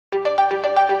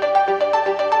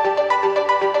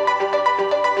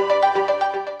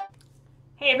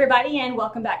everybody, and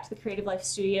welcome back to the Creative Life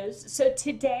Studios. So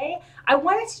today I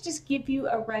wanted to just give you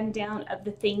a rundown of the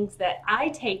things that I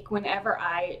take whenever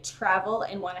I travel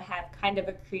and want to have kind of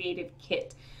a creative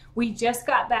kit. We just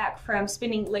got back from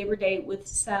spending Labor Day with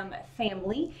some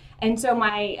family, and so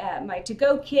my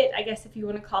to-go kit, I guess if you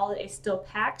want to call it, is still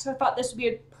packed. So I thought this would be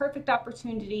a perfect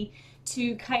opportunity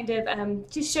to kind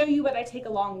of just show you what I take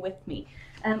along with me.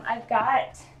 I've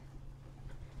got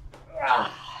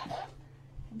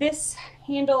this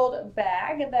handled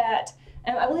bag that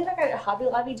I believe I got at Hobby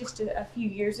Lobby just a few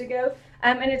years ago,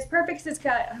 and it's perfect because it's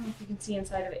got, I don't know if you can see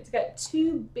inside of it, it's got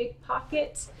two big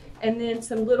pockets and then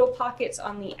some little pockets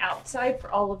on the outside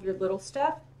for all of your little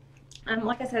stuff.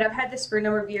 Like I said, I've had this for a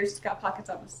number of years. It's got pockets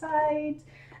on the sides.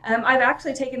 I've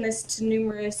actually taken this to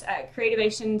numerous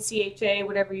Creativation, CHA,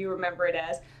 whatever you remember it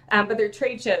as, but they're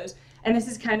trade shows, and this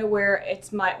is kind of where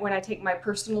it's when I take my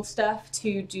personal stuff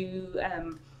to do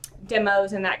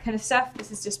demos and that kind of stuff. This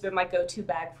has just been my go-to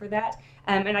bag for that,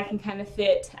 and I can kind of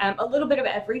fit a little bit of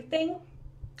everything.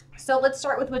 So let's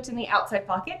start with what's in the outside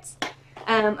pockets.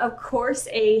 Of course,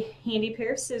 a handy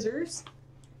pair of scissors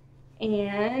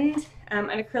and an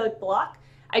acrylic block.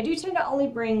 I do tend to only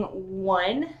bring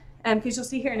one, because you'll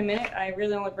see here in a minute, I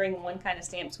really only bring one kind of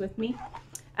stamps with me.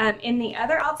 In the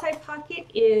other outside pocket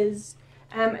is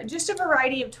just a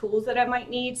variety of tools that I might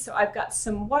need. So I've got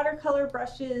some watercolor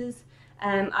brushes.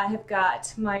 I have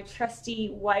got my trusty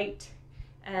white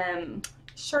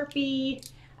Sharpie.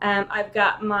 I've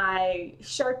got my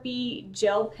Sharpie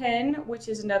gel pen, which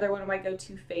is another one of my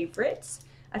go-to favorites.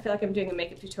 I feel like I'm doing a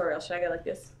makeup tutorial. Should I go like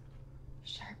this?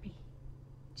 Sharpie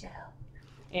gel.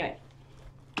 Anyway.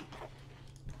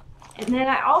 And then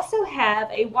I also have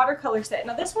a watercolor set.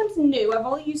 Now this one's new. I've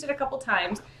only used it a couple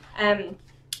times.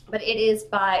 But it is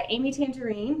by Amy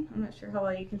Tangerine. I'm not sure how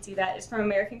well you can see that. It's from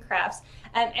American Crafts.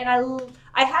 And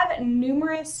I have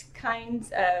numerous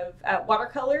kinds of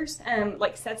watercolors,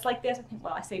 like sets like this. I think,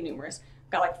 well, I say numerous.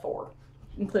 I've got like 4,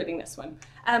 including this one.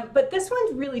 But this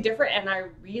one's really different, and I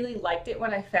really liked it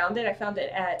when I found it. I found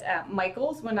it at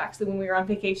Michael's when we were on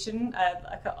vacation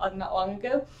not long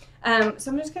ago. So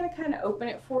I'm just going to kind of open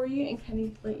it for you and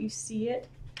kind of let you see it.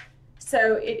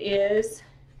 So it is,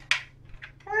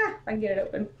 if I can get it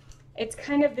open. It's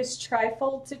kind of this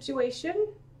trifold situation.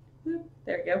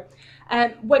 There we go.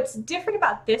 What's different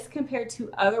about this compared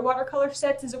to other watercolor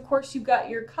sets is, of course, you've got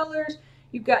your colors,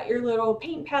 you've got your little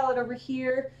paint palette over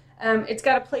here. It's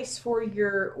got a place for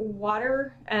your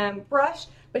water brush,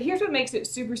 but here's what makes it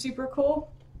super, super cool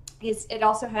is it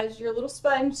also has your little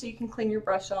sponge so you can clean your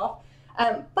brush off.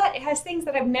 But it has things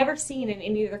that I've never seen in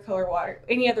any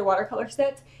other watercolor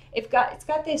sets. It's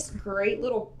got this great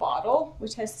little bottle,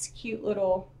 which has this cute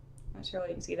little, I'm not sure if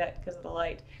you can see that because of the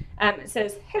light. It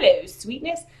says, "Hello,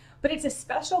 sweetness," but it's a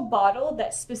special bottle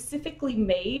that's specifically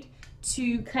made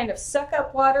to kind of suck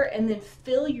up water and then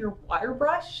fill your water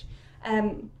brush.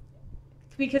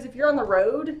 Because if you're on the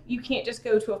road, you can't just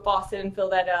go to a faucet and fill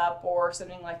that up or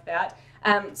something like that.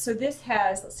 So this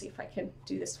has, let's see if I can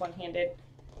do this one-handed.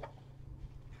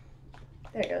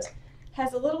 There it goes.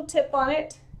 Has a little tip on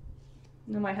it.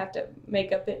 I might have to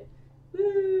make up it.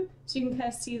 Woo. So you can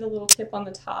kind of see the little tip on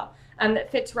the top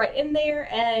that fits right in there,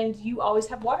 and you always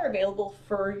have water available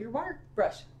for your water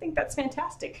brush. I think that's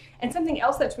fantastic. And something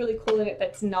else that's really cool in it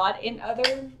that's not in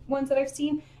other ones that I've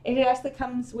seen, it actually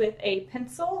comes with a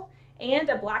pencil and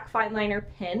a black fine liner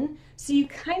pen. So you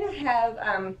kind of have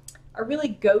a really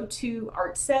go-to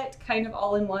art set kind of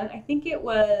all in one. I think it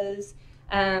was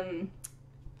 $30.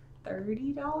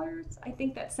 I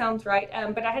think that sounds right.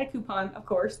 But I had a coupon, of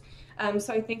course.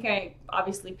 So I think I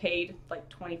obviously paid like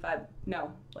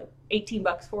like 18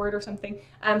 bucks for it or something.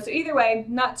 So either way,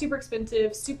 not super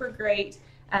expensive, super great.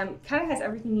 Kind of has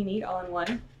everything you need all in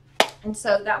one. And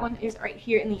so that one is right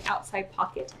here in the outside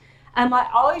pocket. I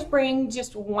always bring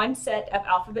just one set of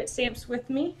alphabet stamps with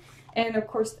me. And of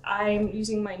course, I'm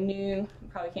using my new, you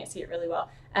probably can't see it really well,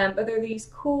 but they're these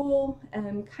cool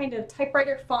kind of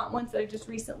typewriter font ones that I just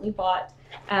recently bought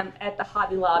at the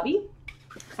Hobby Lobby.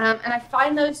 And I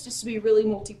find those just to be really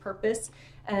multi-purpose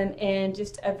and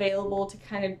just available to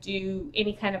kind of do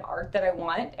any kind of art that I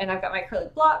want. And I've got my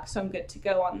acrylic block, so I'm good to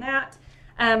go on that.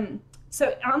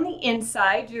 So on the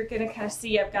inside, you're going to kind of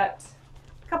see I've got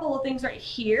a couple of things right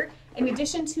here. In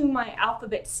addition to my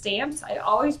alphabet stamps, I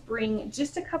always bring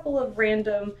just a couple of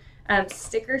random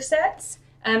sticker sets.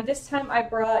 This time I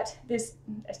brought this,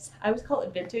 I always call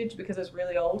it vintage because it's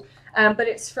really old, but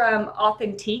it's from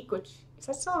Authentique, which, is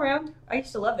that still around? I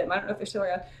used to love them. I don't know if they're still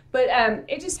around. But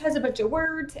it just has a bunch of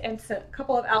words and a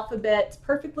couple of alphabets,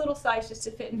 perfect little size just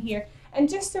to fit in here, and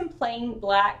just some plain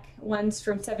black ones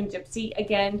from Seven Gypsy.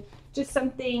 Again, just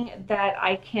something that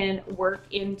I can work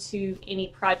into any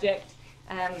project.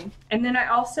 And then I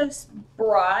also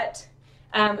brought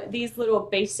these little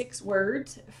basics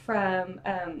words from,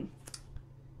 can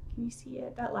you see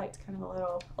it? That light's kind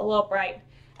of a little bright.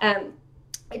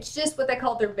 It's just what they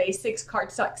call their basics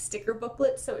cardstock sticker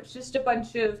booklets. So it's just a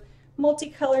bunch of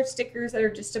multicolored stickers that are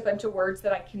just a bunch of words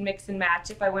that I can mix and match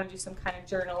if I want to do some kind of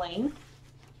journaling.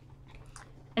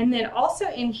 And then also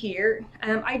in here,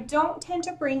 I don't tend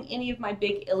to bring any of my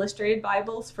big illustrated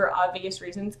Bibles for obvious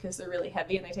reasons because they're really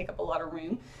heavy and they take up a lot of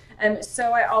room.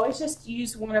 So I always just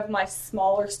use one of my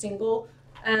smaller single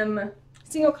column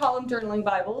journaling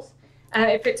Bibles.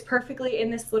 It fits perfectly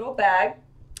in this little bag.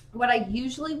 What I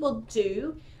usually will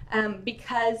do,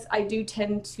 because I do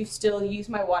tend to still use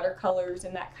my watercolors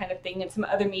and that kind of thing and some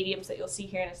other mediums that you'll see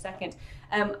here in a second,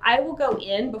 I will go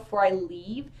in before I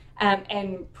leave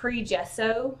and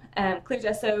pre-gesso, clear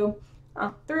gesso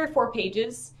 3 or 4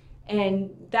 pages, and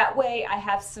that way I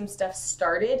have some stuff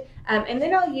started. And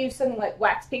then I'll use something like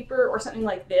wax paper or something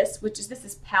like this, this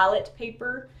is palette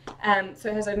paper, so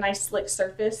it has a nice slick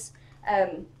surface.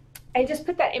 I just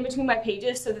put that in between my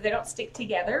pages so that they don't stick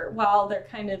together while they're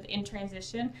kind of in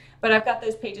transition. But I've got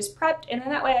those pages prepped, and then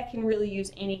that way I can really use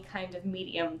any kind of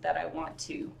medium that I want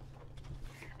to.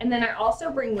 And then I also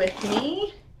bring with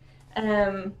me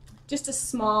just a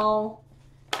small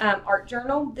art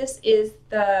journal. This is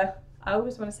I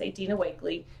always want to say Dina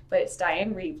Wakley, but it's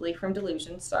Diane Reevely from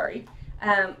Delusion, sorry.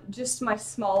 Just my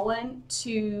small one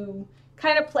to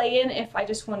kind of play in if I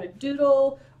just want to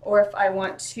doodle, or if I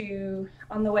want to,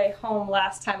 on the way home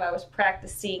last time I was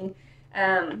practicing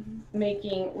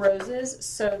making roses.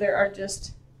 So there are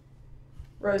just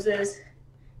roses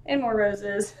and more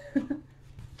roses.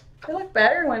 They look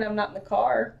better when I'm not in the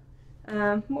car.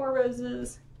 More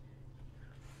roses.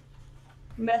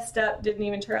 Messed up, didn't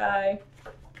even try.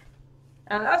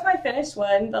 That was my finished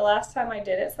one the last time I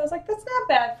did it. So I was like, that's not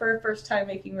bad for a first time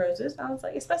making roses. I was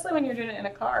like, especially when you're doing it in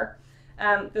a car.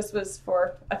 This was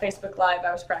for a Facebook Live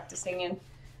I was practicing in.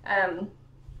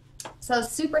 So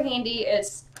super handy.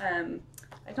 It's, I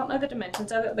don't know the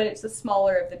dimensions of it, but it's the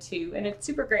smaller of the two, and it's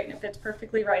super great and it fits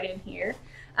perfectly right in here.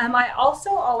 I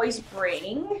also always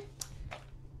bring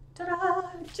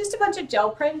just a bunch of gel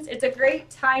prints. It's a great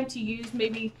time to use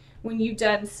maybe when you've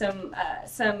done some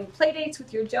play dates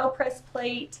with your gel press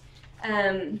plate.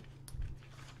 And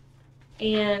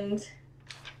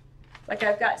like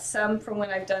I've got some from when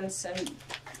I've done some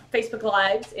Facebook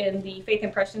Lives in the Faith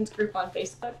Impressions group on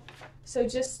Facebook. So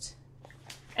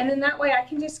and then that way I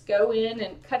can just go in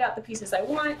and cut out the pieces I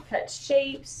want, cut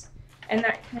shapes, and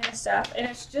that kind of stuff. And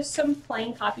it's just some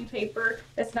plain copy paper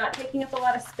that's not taking up a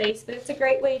lot of space, but it's a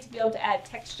great way to be able to add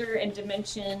texture and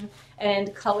dimension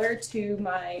and color to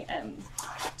my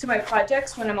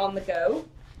projects when I'm on the go.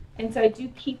 And so I do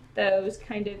keep those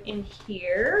kind of in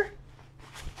here.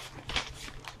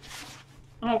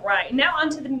 All right, now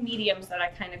onto the mediums that I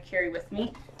kind of carry with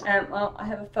me. Well, I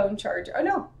have a phone charger. Oh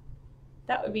no,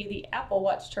 that would be the Apple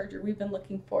Watch charger we've been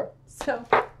looking for. So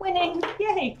winning,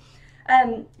 yay.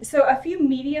 So a few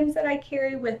mediums that I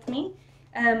carry with me.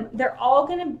 They're all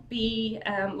gonna be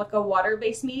like a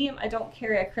water-based medium. I don't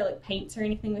carry acrylic paints or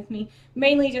anything with me,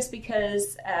 mainly just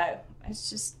because it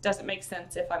just doesn't make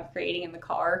sense if I'm creating in the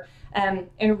car. And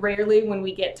rarely when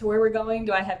we get to where we're going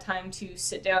do I have time to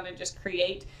sit down and just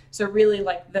create. So really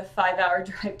like the 5-hour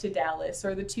drive to Dallas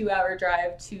or the 2-hour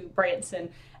drive to Branson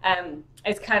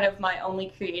is kind of my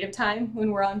only creative time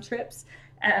when we're on trips.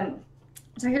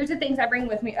 So here's the things I bring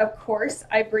with me. Of course,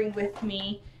 I bring with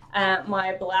me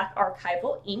my black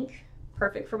archival ink,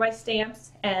 perfect for my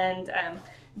stamps and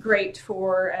great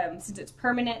for, since it's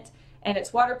permanent and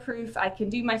it's waterproof, I can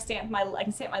do my stamp, I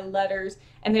can stamp my letters,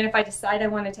 and then if I decide I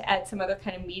wanted to add some other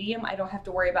kind of medium, I don't have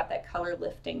to worry about that color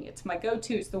lifting. It's my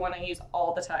go-to, it's the one I use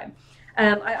all the time.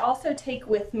 I also take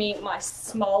with me my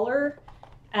smaller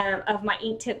of my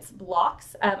Inktense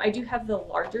blocks. I do have the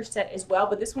larger set as well,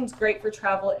 but this one's great for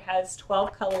travel. It has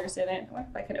 12 colors in it. I wonder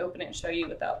if I can open it and show you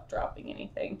without dropping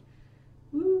anything.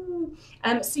 Ooh.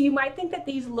 So you might think that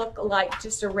these look like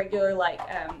just a regular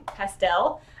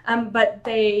pastel, but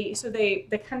they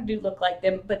kind of do look like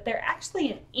them, but they're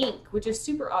actually an ink, which is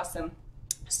super awesome.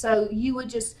 So you would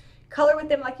just color with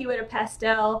them like you would a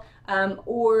pastel,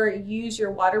 or use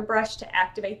your water brush to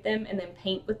activate them and then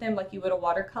paint with them like you would a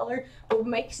watercolor. But what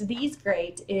makes these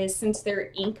great is since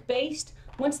they're ink based,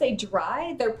 once they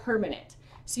dry, they're permanent.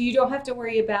 So you don't have to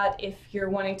worry about if you're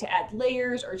wanting to add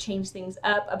layers or change things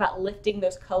up about lifting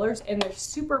those colors, and they're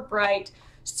super bright,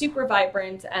 super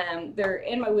vibrant. They're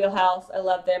in my wheelhouse. I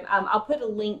love them. I'll put a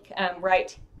link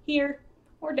right here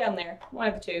or down there, one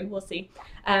of the two, we'll see,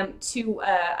 to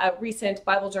a recent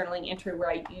Bible journaling entry where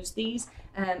I use these.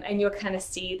 And you'll kind of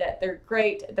see that they're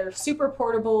great. They're super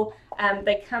portable.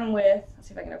 They come with, let's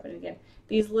see if I can open it again,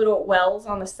 these little wells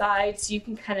on the side, so you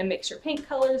can kind of mix your paint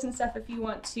colors and stuff if you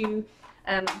want to.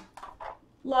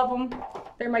 Love them.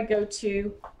 They're my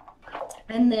go-to.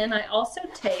 And then I also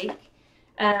take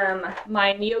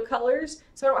my Neo colors.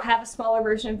 So I don't have a smaller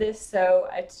version of this, so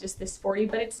it's just this 40,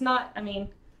 but it's not, I mean,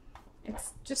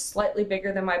 it's just slightly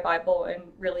bigger than my Bible and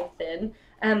really thin.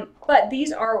 But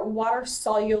these are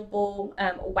water-soluble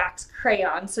wax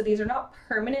crayons, so these are not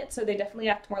permanent, so they definitely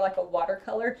act more like a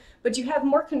watercolor, but you have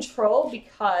more control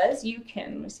because you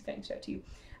can, let me see if I can show it to you,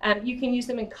 you can use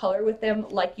them in color with them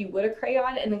like you would a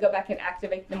crayon, and then go back and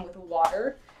activate them with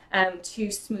water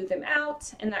to smooth them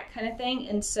out and that kind of thing.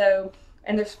 And so,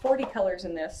 and there's 40 colors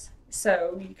in this,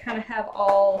 so you kind of have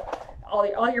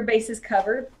all your bases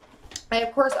covered. I,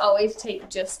 of course, always take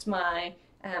just my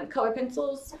color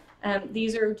pencils.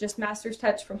 These are just Master's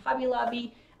Touch from Hobby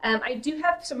Lobby. I do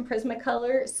have some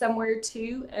Prismacolor somewhere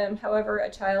too. However, a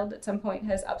child at some point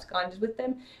has absconded with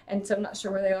them, and so I'm not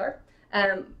sure where they are.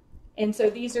 And so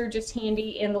these are just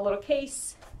handy in the little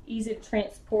case, easy to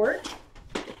transport.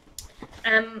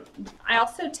 I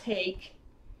also take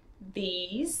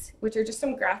these, which are just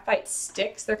some graphite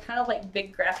sticks. They're kind of like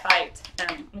big graphite,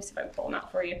 let me see if I can pull them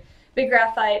out for you. Big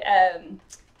graphite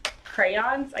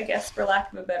crayons, I guess, for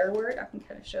lack of a better word. I can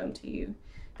kind of show them to you.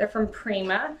 They're from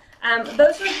Prima.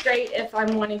 Those are great if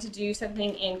I'm wanting to do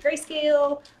something in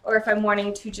grayscale, or if I'm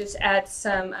wanting to just add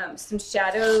some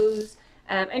shadows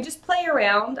and just play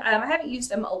around. I haven't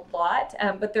used them a lot,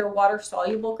 but they're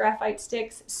water-soluble graphite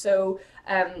sticks, so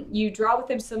you draw with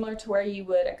them similar to where you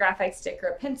would a graphite stick or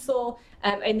a pencil,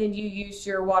 and then you use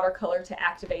your watercolor to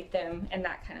activate them and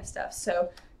that kind of stuff. So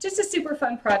just a super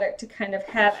fun product to kind of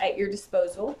have at your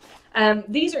disposal.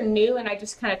 These are new, and I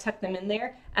just kind of tuck them in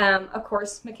there. Of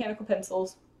course, mechanical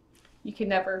pencils, you can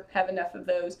never have enough of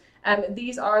those.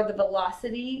 These are the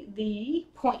Velocity, the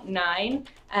 0.9.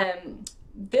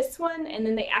 This one, and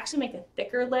then they actually make a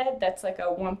thicker lead that's like a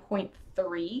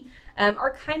 1.3,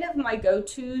 are kind of my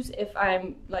go-tos if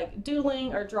I'm like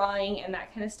doodling or drawing and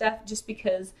that kind of stuff, just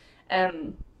because I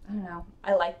don't know,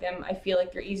 I like them. I feel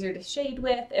like they're easier to shade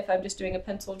with if I'm just doing a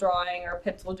pencil drawing or a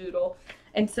pencil doodle.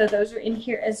 And so those are in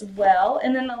here as well.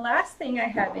 And then the last thing I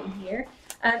have in here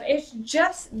is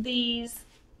just these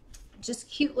just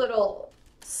cute little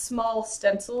small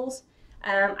stencils.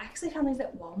 I actually found these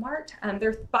at Walmart.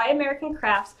 They're by American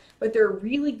Crafts, but they're a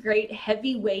really great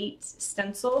heavyweight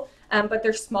stencil, but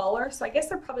they're smaller, so I guess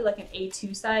they're probably like an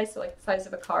A2 size, so like the size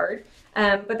of a card.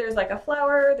 But there's like a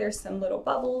flower, there's some little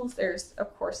bubbles, there's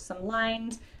of course some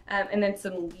lines, and then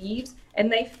some leaves,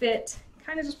 and they fit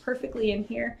kind of just perfectly in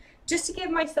here, just to give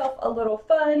myself a little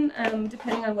fun,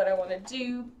 depending on what I want to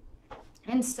do.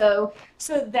 And so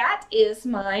that is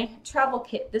my travel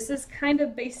kit. This is kind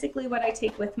of basically what I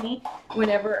take with me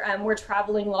whenever we're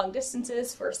traveling long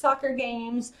distances for soccer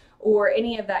games or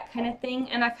any of that kind of thing.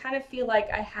 And I kind of feel like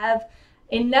I have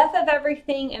enough of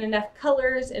everything and enough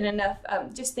colors and enough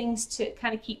just things to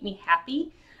kind of keep me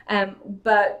happy,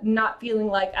 but not feeling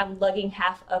like I'm lugging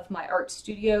half of my art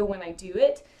studio when I do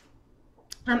it.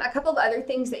 A couple of other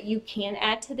things that you can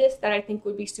add to this that I think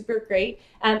would be super great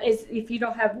is if you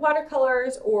don't have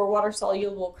watercolors or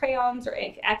water-soluble crayons or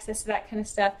access to that kind of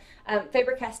stuff,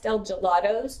 Faber-Castell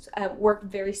gelatos work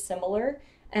very similar,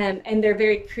 and they're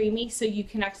very creamy, so you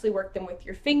can actually work them with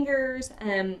your fingers.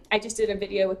 I just did a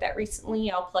video with that recently.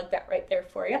 I'll plug that right there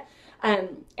for you.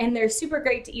 And they're super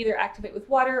great to either activate with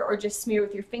water or just smear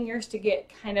with your fingers to get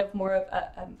kind of more of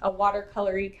a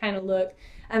watercolory kind of look.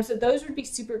 So those would be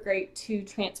super great to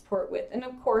transport with. And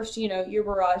of course, you know, your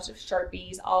barrage of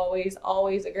Sharpies, always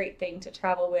a great thing to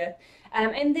travel with.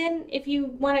 And then if you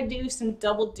want to do some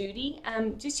double duty,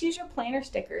 just use your planner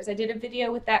stickers. I did a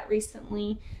video with that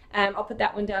recently. I'll put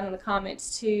that one down in the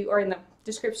comments too, or in the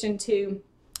description too.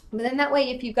 But then that way,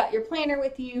 if you've got your planner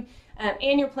with you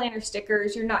and your planner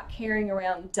stickers, you're not carrying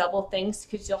around double things,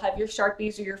 because you'll have your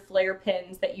Sharpies or your Flair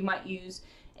pens that you might use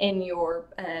in your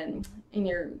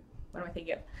what am I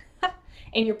thinking of?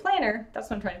 In your planner, that's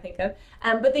what I'm trying to think of.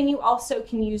 But then you also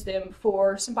can use them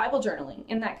for some Bible journaling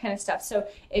and that kind of stuff. So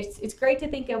it's great to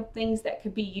think of things that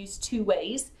could be used two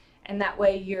ways, and that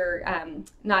way you're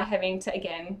not having to,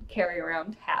 again, carry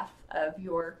around half of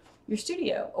your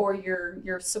studio or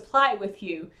your supply with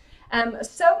you.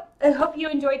 So I hope you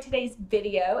enjoyed today's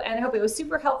video, and I hope it was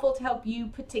super helpful to help you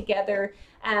put together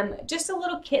just a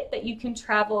little kit that you can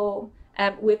travel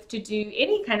with to do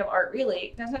any kind of art, really.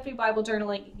 It doesn't have to be Bible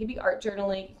journaling. It can be art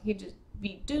journaling. You can just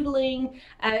be doodling.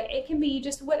 It can be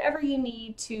just whatever you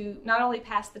need to not only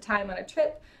pass the time on a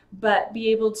trip, but be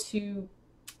able to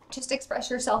just express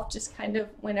yourself just kind of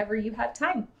whenever you have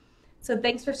time. So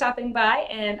thanks for stopping by,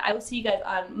 and I will see you guys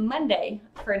on Monday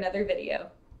for another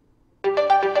video.